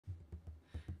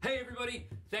Hey everybody,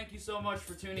 thank you so much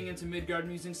for tuning into Midgard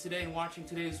Musings today and watching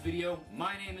today's video.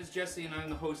 My name is Jesse and I'm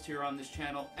the host here on this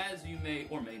channel, as you may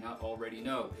or may not already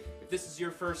know. If this is your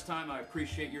first time, I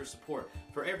appreciate your support.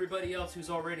 For everybody else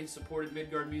who's already supported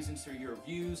Midgard Musings through your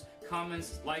views,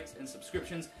 comments, likes, and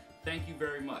subscriptions, thank you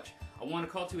very much. I want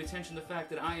to call to attention the fact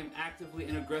that I am actively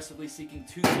and aggressively seeking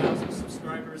 2,000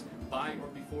 subscribers by or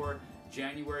before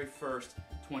January 1st,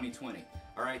 2020.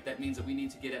 Alright, that means that we need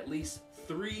to get at least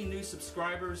 3 new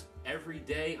subscribers every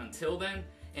day until then,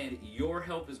 and your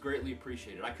help is greatly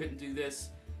appreciated. I couldn't do this,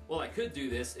 well, I could do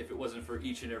this if it wasn't for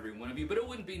each and every one of you, but it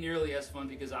wouldn't be nearly as fun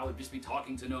because I would just be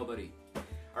talking to nobody.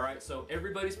 Alright, so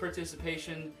everybody's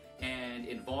participation and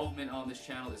involvement on this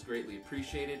channel is greatly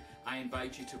appreciated. I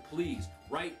invite you to please,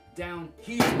 right down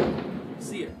here,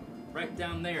 see it, right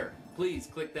down there, please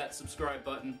click that subscribe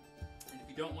button. If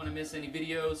you don't want to miss any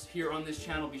videos here on this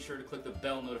channel, be sure to click the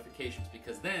bell notifications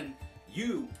because then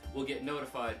you will get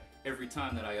notified every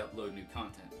time that I upload new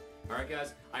content. Alright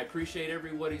guys, I appreciate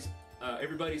everybody's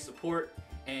support,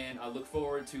 and I look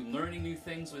forward to learning new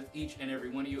things with each and every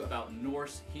one of you about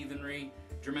Norse heathenry,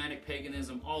 Germanic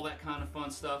paganism, all that kind of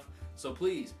fun stuff. So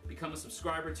please, become a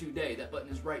subscriber today. That button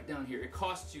is right down here. It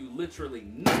costs you literally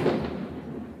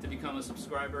nothing to become a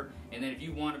subscriber, and then if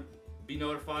you want to be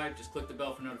notified, just click the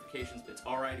bell for notifications. It's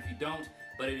alright if you don't,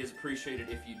 but it is appreciated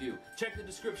if you do. Check the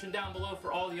description down below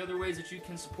for all the other ways that you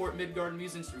can support Midgard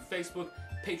Musings through Facebook,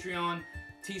 Patreon,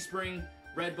 Teespring,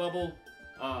 Redbubble,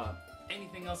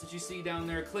 anything else that you see down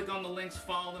there. Click on the links,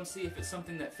 follow them, see if it's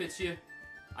something that fits you.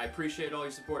 I appreciate all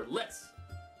your support. Let's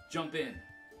jump in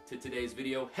to today's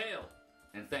video. Hail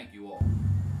and thank you all.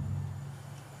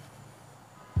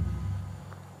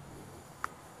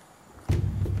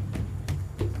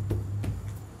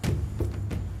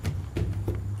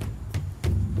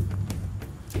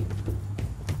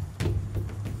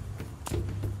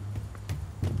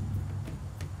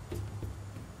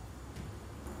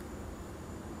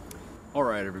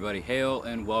 Alright everybody, hail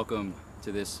and welcome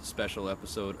to this special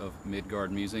episode of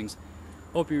Midgard Musings.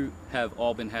 Hope you have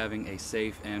all been having a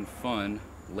safe and fun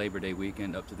Labor Day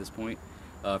weekend up to this point.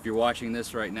 If you're watching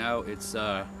this right now, it's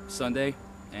Sunday,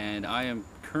 and I am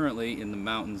currently in the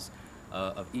mountains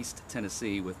of East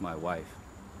Tennessee with my wife.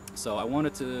 So I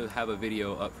wanted to have a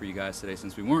video up for you guys today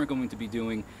since we weren't going to be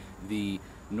doing the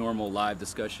normal live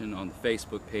discussion on the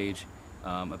Facebook page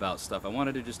about stuff. I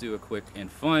wanted to just do a quick and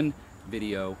fun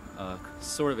video,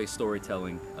 sort of a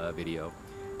storytelling video.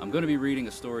 I'm going to be reading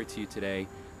a story to you today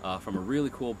from a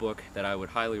really cool book that I would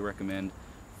highly recommend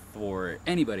for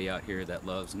anybody out here that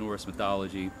loves Norse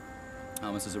mythology.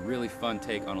 This is a really fun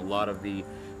take on a lot of the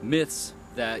myths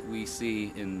that we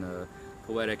see in the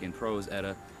Poetic and Prose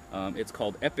Edda. It's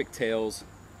called Epic Tales,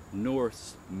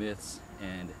 Norse Myths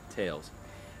and Tales.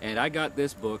 And I got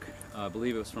this book, I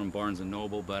believe it was from Barnes &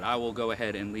 Noble, but I will go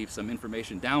ahead and leave some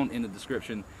information down in the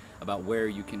description about where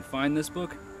you can find this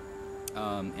book.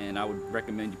 And I would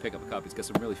recommend you pick up a copy. It's got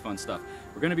some really fun stuff.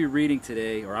 We're going to be reading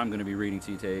today, or I'm going to be reading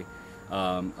to you today,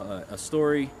 a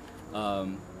story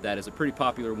that is a pretty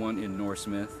popular one in Norse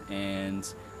myth,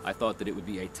 and I thought that it would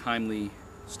be a timely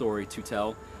story to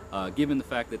tell, given the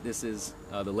fact that this is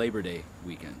the Labor Day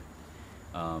weekend.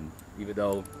 Even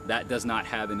though that does not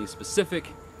have any specific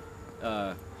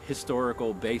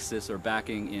historical basis or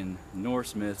backing in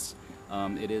Norse myths,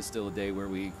 it is still a day where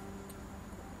we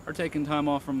are taking time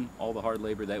off from all the hard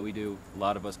labor that we do. A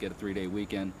lot of us get a 3-day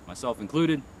weekend, myself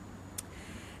included.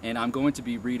 And I'm going to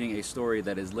be reading a story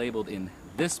that is labeled in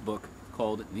this book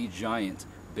called The Giant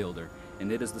Builder.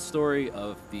 And it is the story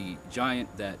of the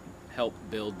giant that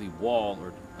helped build the wall,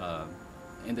 or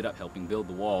ended up helping build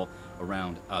the wall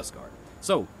around Asgard.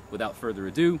 So, without further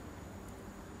ado,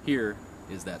 here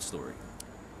is that story.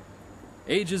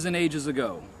 Ages and ages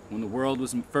ago, when the world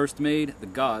was first made, the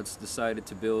gods decided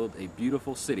to build a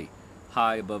beautiful city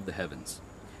high above the heavens,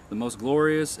 the most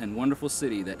glorious and wonderful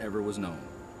city that ever was known.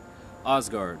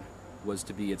 Asgard was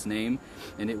to be its name,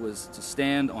 and it was to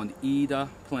stand on the Ida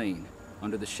plain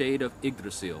under the shade of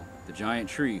Yggdrasil, the giant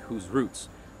tree whose roots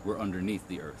were underneath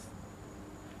the earth.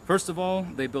 First of all,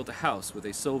 they built a house with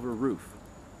a silver roof,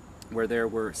 where there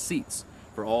were seats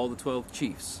for all the 12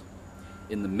 chiefs.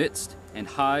 In the midst, and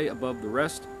high above the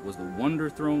rest, was the wonder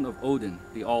throne of Odin,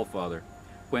 the Allfather,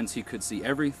 whence he could see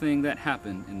everything that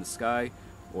happened in the sky,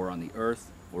 or on the earth,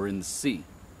 or in the sea.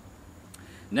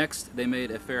 Next, they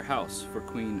made a fair house for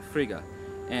Queen Frigga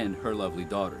and her lovely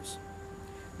daughters.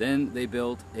 Then they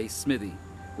built a smithy,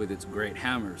 with its great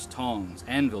hammers, tongs,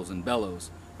 anvils, and bellows,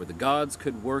 where the gods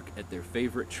could work at their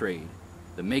favorite trade,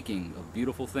 the making of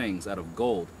beautiful things out of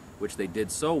gold, which they did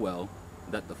so well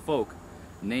that the folk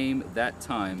name that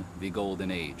time the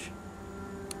Golden Age.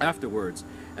 Afterwards,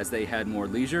 as they had more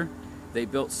leisure, they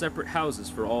built separate houses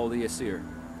for all the Aesir,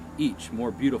 each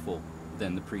more beautiful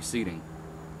than the preceding.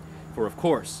 For of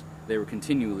course, they were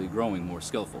continually growing more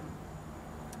skillful.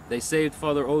 They saved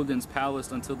Father Odin's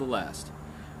palace until the last,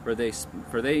 for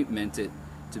they meant it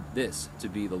to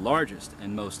be the largest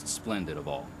and most splendid of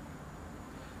all.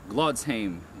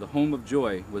 Glodsheim, the home of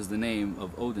joy, was the name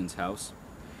of Odin's house,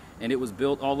 and it was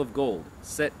built all of gold,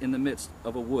 set in the midst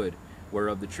of a wood,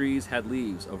 whereof the trees had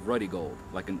leaves of ruddy gold,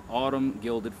 like an autumn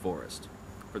gilded forest.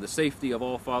 For the safety of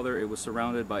all Father, it was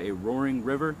surrounded by a roaring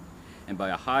river, and by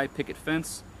a high picket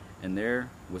fence, and there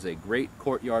was a great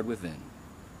courtyard within.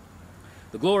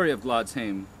 The glory of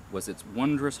Glodsheim was its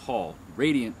wondrous hall,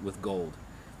 radiant with gold,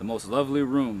 the most lovely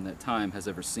room that time has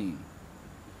ever seen.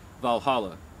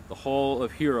 Valhalla, the Hall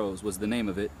of Heroes, was the name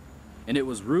of it, and it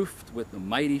was roofed with the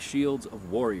mighty shields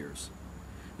of warriors.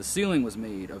 The ceiling was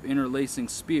made of interlacing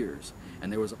spears,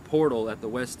 and there was a portal at the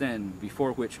west end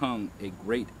before which hung a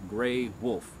great gray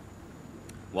wolf,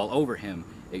 while over him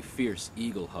a fierce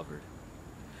eagle hovered.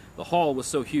 The hall was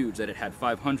so huge that it had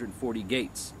 540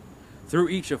 gates, through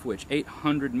each of which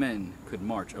 800 men could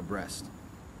march abreast.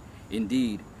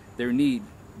 Indeed, there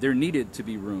needed to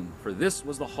be room, for this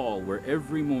was the hall where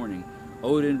every morning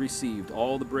Odin received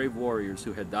all the brave warriors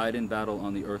who had died in battle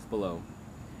on the earth below,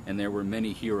 and there were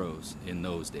many heroes in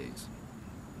those days.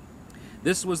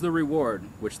 This was the reward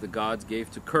which the gods gave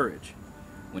to courage.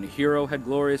 When a hero had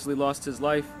gloriously lost his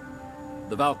life,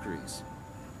 the Valkyries,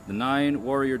 the 9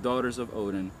 warrior daughters of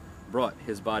Odin, brought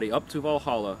his body up to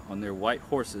Valhalla on their white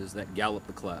horses that galloped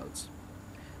the clouds.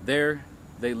 There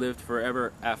they lived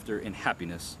forever after in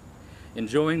happiness,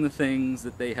 enjoying the things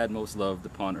that they had most loved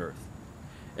upon earth.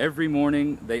 Every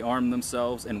morning they armed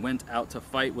themselves and went out to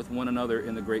fight with one another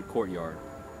in the great courtyard.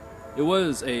 It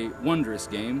was a wondrous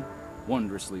game,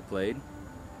 wondrously played.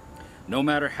 No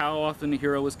matter how often a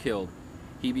hero was killed,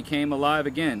 he became alive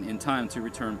again in time to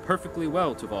return perfectly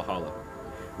well to Valhalla,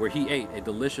 where he ate a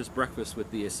delicious breakfast with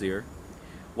the Aesir,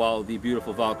 while the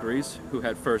beautiful Valkyries, who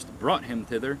had first brought him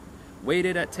thither,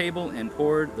 waited at table and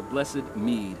poured the blessed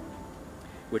mead,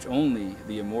 which only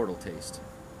the immortal taste.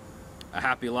 A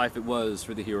happy life it was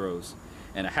for the heroes,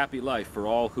 and a happy life for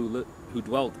all who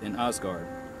dwelt in Asgard.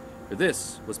 For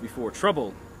this was before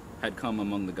trouble had come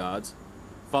among the gods,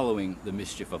 following the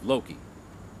mischief of Loki.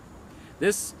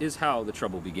 This is how the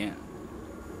trouble began.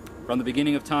 From the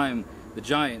beginning of time, the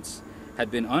giants had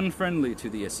been unfriendly to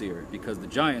the Aesir, because the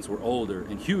giants were older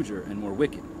and huger and more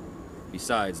wicked.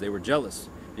 Besides, they were jealous,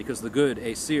 because the good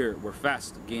Aesir were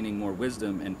fast gaining more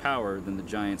wisdom and power than the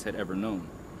giants had ever known.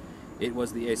 It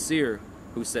was the Aesir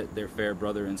who set their fair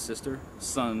brother and sister,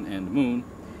 sun and moon,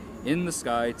 in the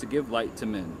sky to give light to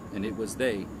men, and it was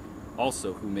they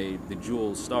also who made the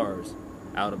jewel stars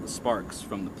out of the sparks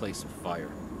from the place of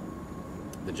fire.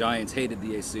 The giants hated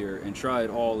the Aesir and tried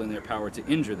all in their power to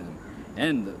injure them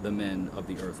and the men of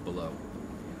the earth below,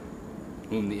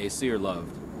 whom the Aesir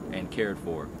loved and cared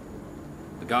for.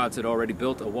 The gods had already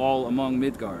built a wall among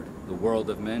Midgard, the world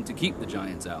of men, to keep the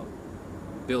giants out.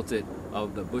 Built it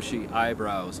of the bushy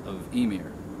eyebrows of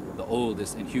Ymir, the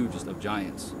oldest and hugest of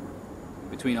giants.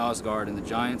 Between Asgard and the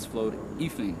giants flowed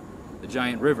Ifing, the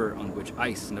giant river on which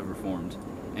ice never formed,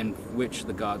 and which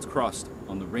the gods crossed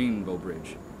on the Rainbow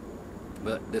Bridge.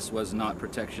 But this was not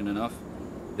protection enough.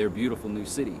 Their beautiful new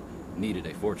city needed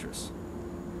a fortress.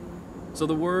 So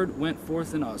the word went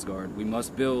forth in Asgard, we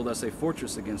must build us a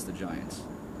fortress against the giants,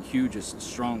 the hugest,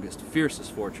 strongest,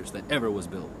 fiercest fortress that ever was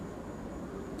built.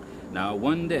 Now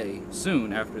one day,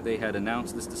 soon after they had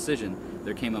announced this decision,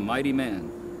 there came a mighty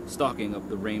man, stalking up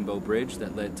the Rainbow Bridge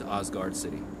that led to Asgard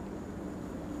city.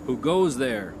 "Who goes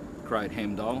there?" cried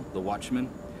Heimdall, the watchman,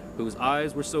 whose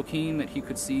eyes were so keen that he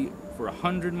could see for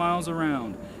 100 miles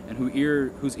around, and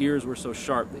whose ears were so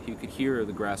sharp that he could hear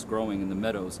the grass growing in the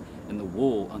meadows and the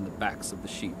wool on the backs of the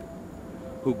sheep.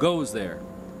 "Who goes there?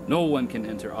 No one can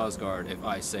enter Asgard if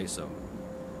I say so."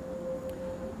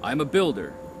 "I am a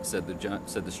builder," said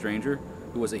the stranger,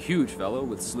 who was a huge fellow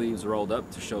with sleeves rolled up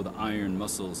to show the iron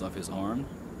muscles of his arm.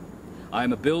 "I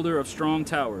am a builder of strong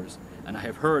towers, and I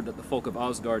have heard that the folk of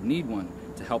Asgard need one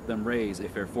to help them raise a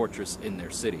fair fortress in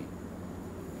their city."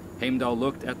 Heimdall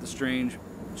looked at the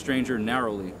stranger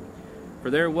narrowly,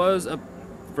 for there was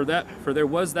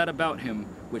that about him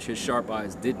which his sharp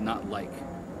eyes did not like.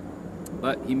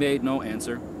 But he made no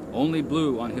answer, only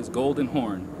blew on his golden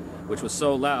horn, which was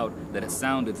so loud that it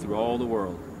sounded through all the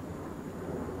world.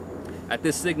 At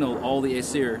this signal, all the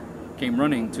Aesir came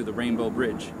running to the Rainbow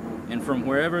Bridge, and from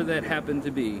wherever that happened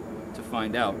to be, to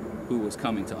find out who was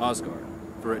coming to Asgard,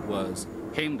 for it was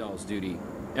Heimdall's duty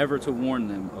ever to warn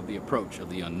them of the approach of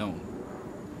the unknown.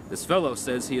 "This fellow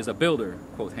says he is a builder,"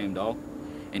 quoth Heimdall,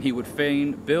 and he would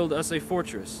fain build us a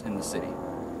fortress in the city.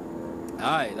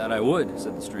 Aye, that I would,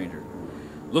 said the stranger.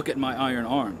 Look at my iron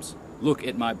arms. Look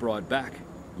at my broad back.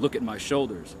 Look at my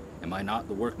shoulders. Am I not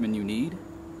the workman you need?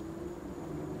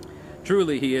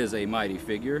 Truly he is a mighty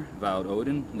figure, vowed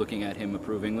Odin, looking at him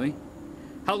approvingly.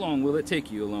 How long will it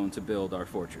take you alone to build our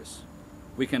fortress?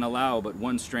 We can allow but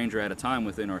one stranger at a time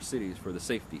within our cities for the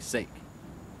safety's sake.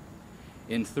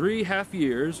 In 3.5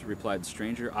 years, replied the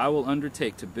stranger, I will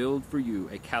undertake to build for you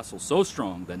a castle so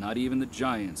strong that not even the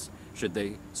giants, should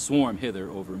they swarm hither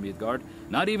over Midgard,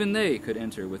 not even they could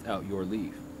enter without your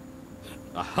leave.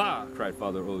 Aha! Cried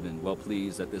Father Odin, well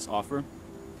pleased at this offer.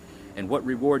 And what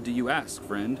reward do you ask,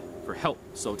 friend, for help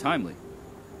so timely?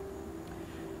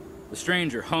 The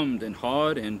stranger hummed and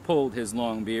hawed and pulled his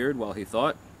long beard while he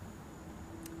thought.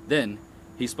 Then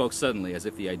he spoke suddenly, as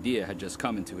if the idea had just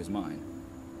come into his mind.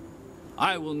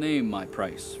 I will name my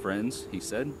price, friends, he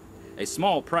said. A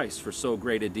small price for so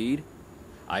great a deed.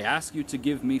 I ask you to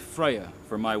give me Freya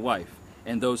for my wife,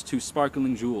 and those 2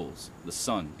 sparkling jewels, the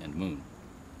sun and moon.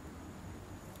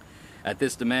 At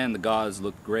this demand the gods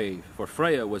looked grave, for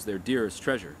Freya was their dearest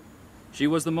treasure. She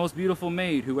was the most beautiful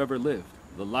maid who ever lived,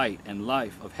 the light and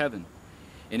life of heaven,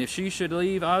 and if she should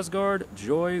leave Asgard,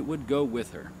 joy would go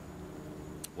with her.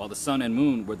 While the sun and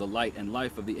moon were the light and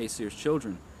life of the Aesir's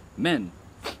children, men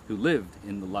who lived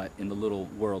in the little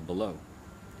world below.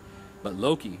 But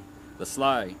Loki, the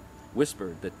sly,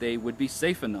 whispered that they would be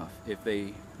safe enough if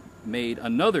they made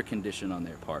another condition on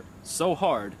their part, so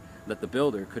hard that the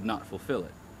builder could not fulfill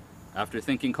it. After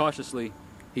thinking cautiously,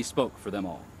 he spoke for them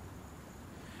all.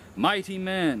 Mighty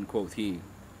man, quoth he,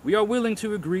 we are willing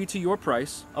to agree to your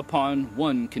price upon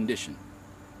one condition.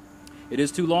 It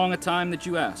is too long a time that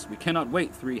you ask. We cannot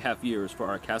wait 3.5 years for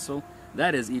our castle.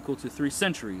 That is equal to 3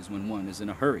 centuries when one is in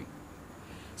a hurry.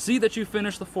 See that you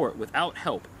finish the fort without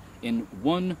help in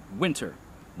 1 winter,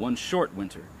 1 short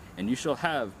winter, and you shall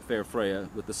have fair Freya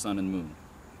with the sun and moon.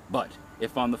 But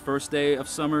if on the first day of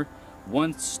summer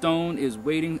 1 stone is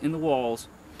waiting in the walls,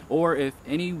 or if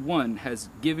any one has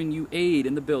given you aid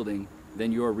in the building,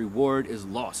 then your reward is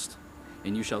lost,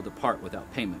 and you shall depart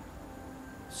without payment.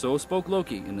 So spoke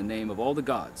Loki in the name of all the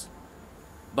gods,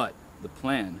 but the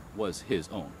plan was his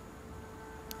own.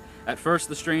 At first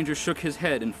the stranger shook his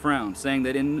head and frowned, saying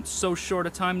that in so short a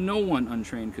time no one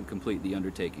untrained could complete the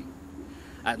undertaking.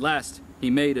 At last he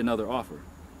made another offer.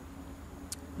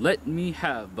 Let me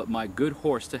have but my good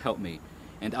horse to help me,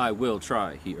 and I will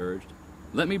try, he urged.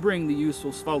 Let me bring the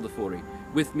useful Svaldafori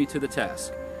with me to the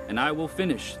task, and I will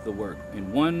finish the work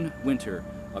in 1 winter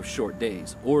of short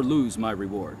days, or lose my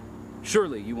reward.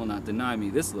 Surely you will not deny me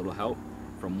this little help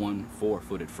from one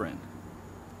 4-footed friend.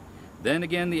 Then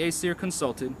again the Aesir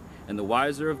consulted, and the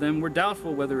wiser of them were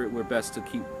doubtful whether it were best to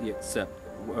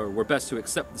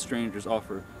accept the stranger's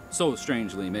offer so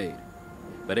strangely made.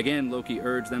 But again Loki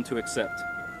urged them to accept.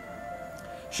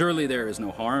 Surely there is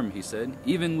no harm, he said,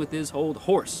 even with his old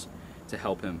horse to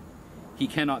help him. He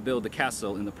cannot build the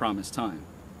castle in the promised time.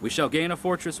 We shall gain a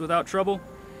fortress without trouble,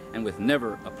 and with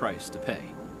never a price to pay.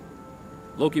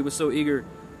 Loki was so eager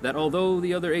that although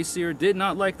the other Aesir did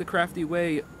not like the crafty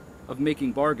way of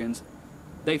making bargains,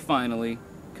 they finally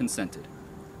consented.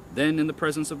 Then, in the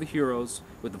presence of the heroes,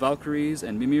 with the Valkyries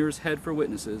and Mimir's head for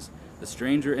witnesses, the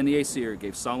stranger and the Aesir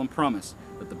gave solemn promise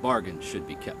that the bargain should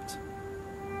be kept.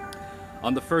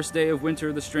 On the first day of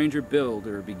winter, the stranger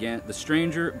builder began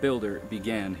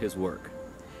his work,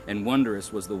 and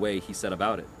wondrous was the way he set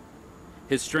about it.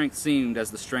 His strength seemed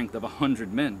as the strength of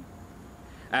 100 men.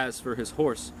 As for his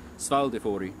horse,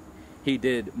 Svaldafori, he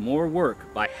did more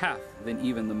work by half than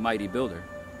even the mighty builder.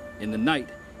 In the night,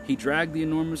 he dragged the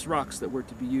enormous rocks that were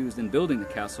to be used in building the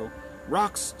castle,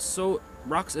 rocks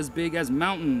as big as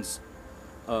mountains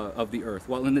of the earth,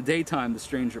 while in the daytime the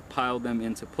stranger piled them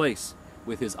into place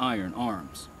with his iron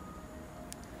arms.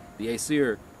 The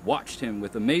Aesir watched him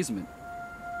with amazement.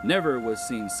 Never was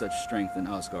seen such strength in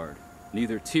Asgard.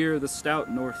 Neither Tyr the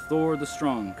stout nor Thor the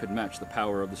strong could match the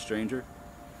power of the stranger.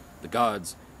 The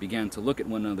gods began to look at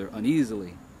one another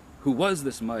uneasily. Who was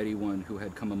this mighty one who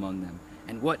had come among them?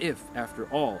 And what if, after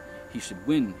all, he should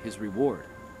win his reward?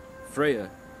 Freya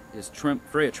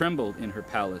trembled in her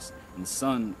palace, and the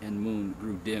sun and moon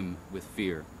grew dim with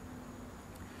fear.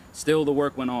 Still the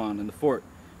work went on, and the fort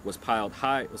was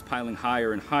piling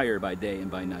higher and higher by day and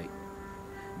by night.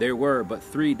 There were but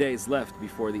 3 days left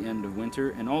before the end of winter,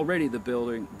 and already the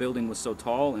building was so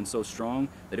tall and so strong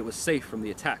that it was safe from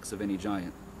the attacks of any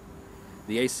giant.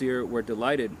 The Aesir were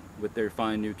delighted with their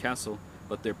fine new castle,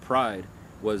 but their pride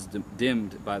was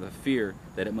dimmed by the fear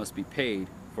that it must be paid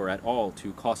for at all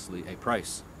too costly a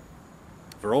price.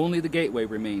 For only the gateway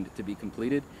remained to be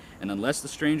completed, and unless the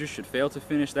stranger should fail to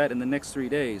finish that in the next 3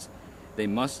 days, they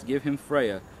must give him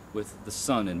Freya with the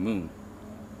sun and moon.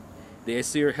 The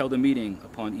Aesir held a meeting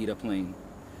upon Ida Plain,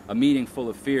 a meeting full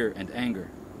of fear and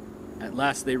anger. At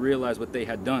last they realized what they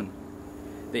had done.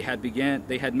 They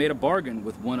had made a bargain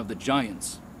with one of the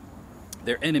giants,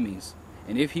 their enemies,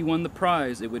 and if he won the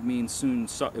prize, it would mean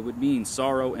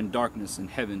sorrow and darkness in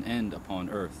heaven and upon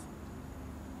earth.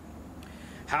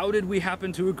 How did we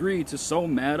happen to agree to so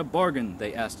mad a bargain?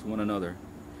 They asked one another.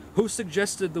 Who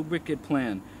suggested the wicked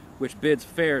plan, which bids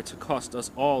fair to cost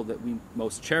us all that we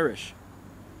most cherish?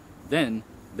 Then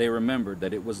they remembered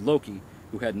that it was Loki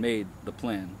who had made the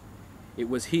plan. It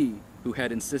was he who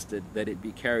had insisted that it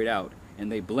be carried out, and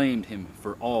they blamed him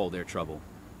for all their trouble.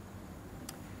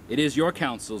 It is your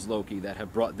counsels, Loki, that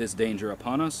have brought this danger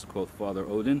upon us, quoth Father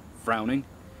Odin, frowning.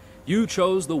 You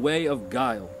chose the way of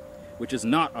guile, which is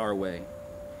not our way.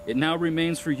 It now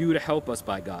remains for you to help us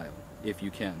by guile, if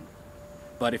you can.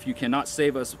 But if you cannot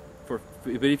save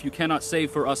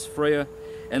for us Freya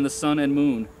and the sun and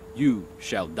moon, you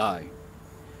shall die.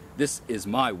 This is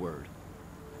my word.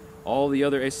 All the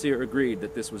other Aesir agreed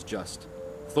that this was just.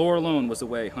 Thor alone was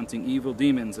away hunting evil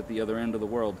demons at the other end of the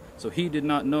world, so he did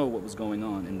not know what was going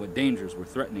on and what dangers were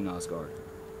threatening Asgard.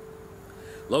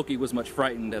 Loki was much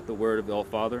frightened at the word of the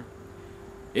All-Father.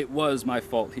 It was my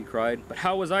fault, he cried, but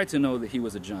how was I to know that he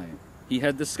was a giant? He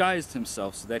had disguised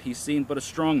himself so that he seemed but a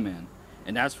strong man,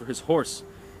 and as for his horse,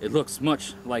 it looks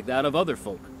much like that of other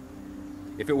folk.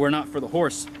 If it were not for the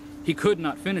horse, he could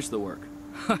not finish the work.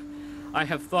 I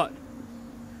have thought,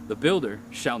 the builder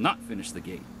shall not finish the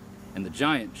gate, and the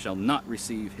giant shall not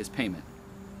receive his payment.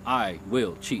 I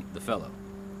will cheat the fellow.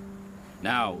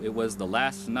 Now it was the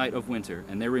last night of winter,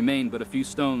 and there remained but a few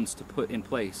stones to put in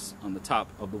place on the top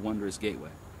of the wondrous gateway.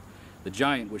 The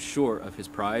giant was sure of his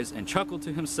prize, and chuckled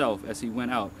to himself as he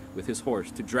went out with his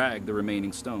horse to drag the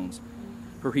remaining stones,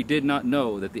 for he did not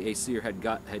know that the Aesir had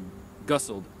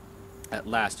gussled at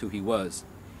last who he was,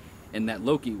 and that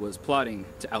Loki was plotting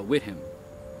to outwit him.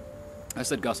 I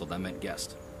said gussled, I meant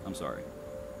guessed. I'm sorry.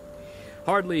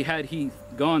 Hardly had he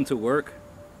gone to work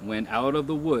when out of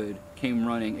the wood came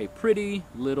running a pretty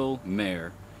little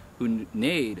mare, who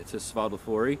neighed to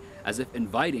Svadilfori as if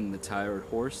inviting the tired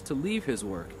horse to leave his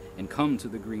work and come to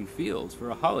the green fields for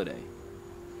a holiday.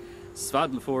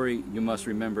 Svadilfori, you must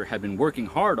remember, had been working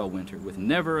hard all winter with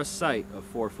never a sight of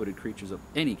four-footed creatures of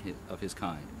any of his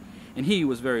kind, and he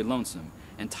was very lonesome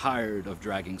and tired of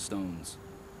dragging stones.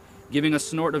 Giving a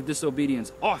snort of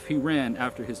disobedience, off he ran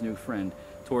after his new friend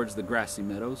towards the grassy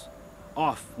meadows.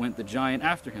 Off went the giant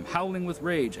after him, howling with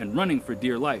rage and running for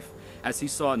dear life, as he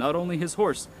saw not only his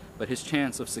horse, but his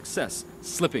chance of success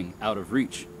slipping out of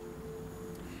reach.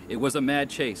 It was a mad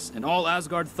chase, and all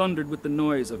Asgard thundered with the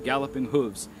noise of galloping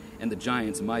hooves and the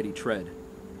giant's mighty tread.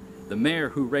 The mare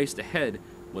who raced ahead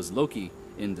was Loki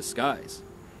in disguise,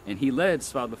 and he led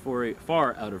Svadilfori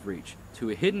far out of reach, to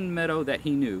a hidden meadow that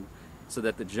he knew, so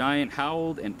that the giant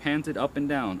howled and panted up and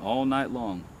down all night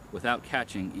long, without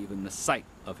catching even the sight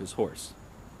of his horse.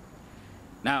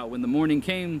 Now, when the morning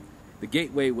came, the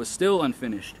gateway was still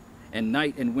unfinished, and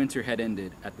night and winter had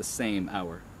ended at the same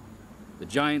hour. The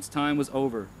giant's time was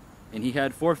over, and he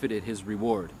had forfeited his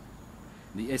reward.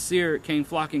 The Aesir came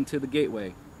flocking to the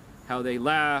gateway. How they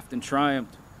laughed and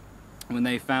triumphed when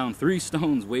they found 3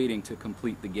 stones waiting to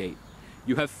complete the gate.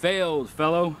 You have failed,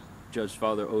 fellow, judged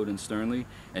Father Odin sternly,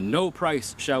 and no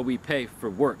price shall we pay for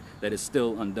work that is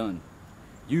still undone.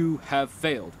 You have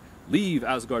failed. Leave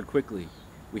Asgard quickly.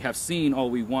 We have seen all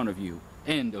we want of you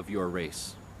and of your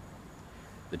race.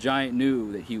 The giant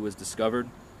knew that he was discovered,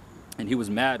 and he was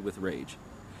mad with rage.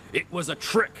 It was a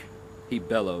trick, he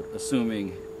bellowed,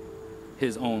 assuming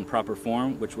his own proper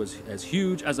form, which was as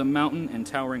huge as a mountain and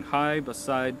towering high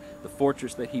beside the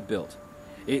fortress that he built.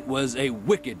 It was a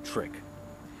wicked trick.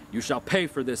 You shall pay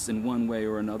for this in one way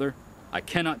or another. I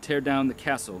cannot tear down the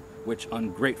castle, which,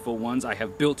 ungrateful ones, I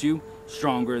have built you,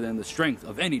 stronger than the strength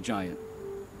of any giant.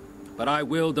 But I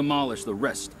will demolish the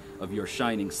rest of your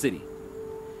shining city.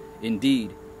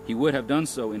 Indeed, he would have done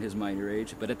so in his mighty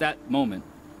rage, but at that moment,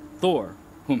 Thor,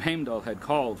 whom Heimdall had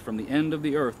called from the end of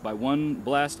the earth by one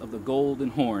blast of the golden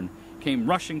horn, came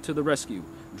rushing to the rescue,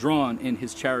 drawn in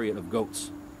his chariot of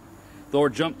goats. Thor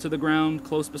jumped to the ground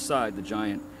close beside the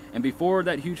giant, and before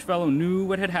that huge fellow knew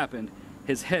what had happened,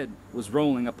 his head was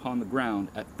rolling upon the ground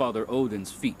at Father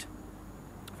Odin's feet.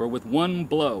 For with one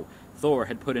blow, Thor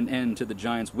had put an end to the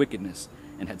giant's wickedness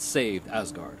and had saved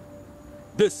Asgard.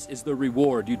 This is the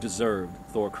reward you deserved,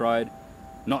 Thor cried.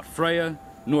 Not Freya,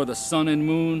 nor the sun and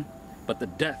moon, but the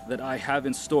death that I have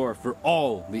in store for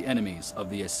all the enemies of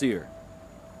the Aesir.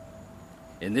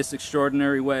 In this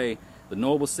extraordinary way, the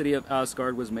noble city of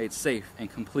Asgard was made safe and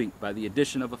complete by the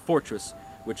addition of a fortress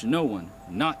which no one,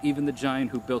 not even the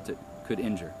giant who built it, could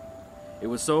injure. It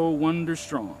was so wonder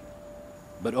strong,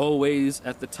 but always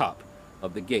at the top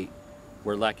of the gate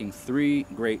were lacking 3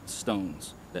 great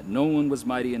stones that no one was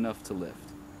mighty enough to lift.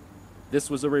 This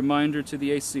was a reminder to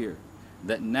the Aesir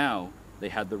that now they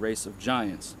had the race of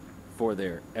giants for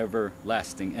their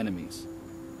everlasting enemies.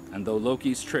 And though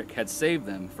Loki's trick had saved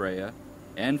them, Freya,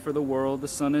 and for the world, the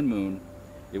sun and moon,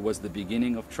 it was the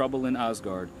beginning of trouble in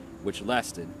Asgard, which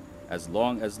lasted as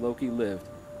long as Loki lived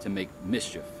to make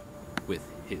mischief with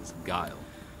his guile.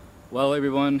 Well,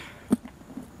 everyone,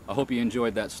 I hope you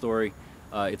enjoyed that story.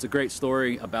 It's a great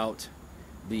story about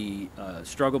the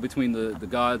struggle between the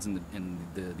gods and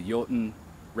the Jotun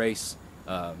race,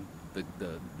 the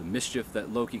mischief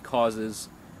that Loki causes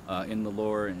in the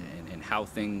lore, and how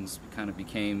things kind of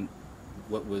became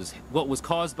what was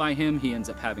caused by him. He ends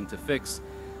up having to fix,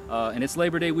 and it's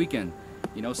Labor Day weekend,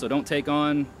 you know. So don't take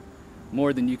on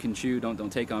more than you can chew.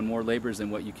 Don't take on more labors than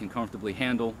what you can comfortably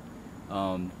handle.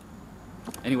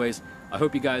 Anyways, I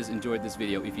hope you guys enjoyed this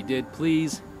video. If you did,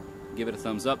 please give it a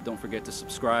thumbs up. Don't forget to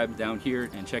subscribe down here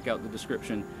and check out the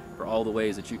description for all the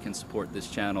ways that you can support this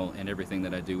channel and everything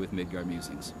that I do with Midgard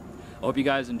Musings. I hope you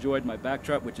guys enjoyed my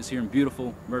backdrop, which is here in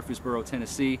beautiful Murfreesboro,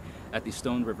 Tennessee at the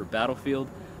Stone River Battlefield.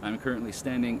 I'm currently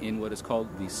standing in what is called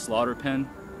the Slaughter Pen.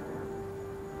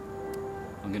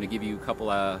 I'm going to give you a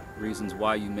couple reasons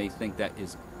why you may think that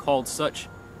is called such.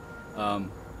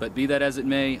 But be that as it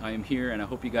may, I am here and I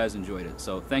hope you guys enjoyed it.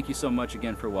 So thank you so much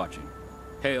again for watching.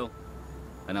 Hail,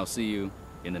 and I'll see you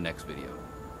in the next video.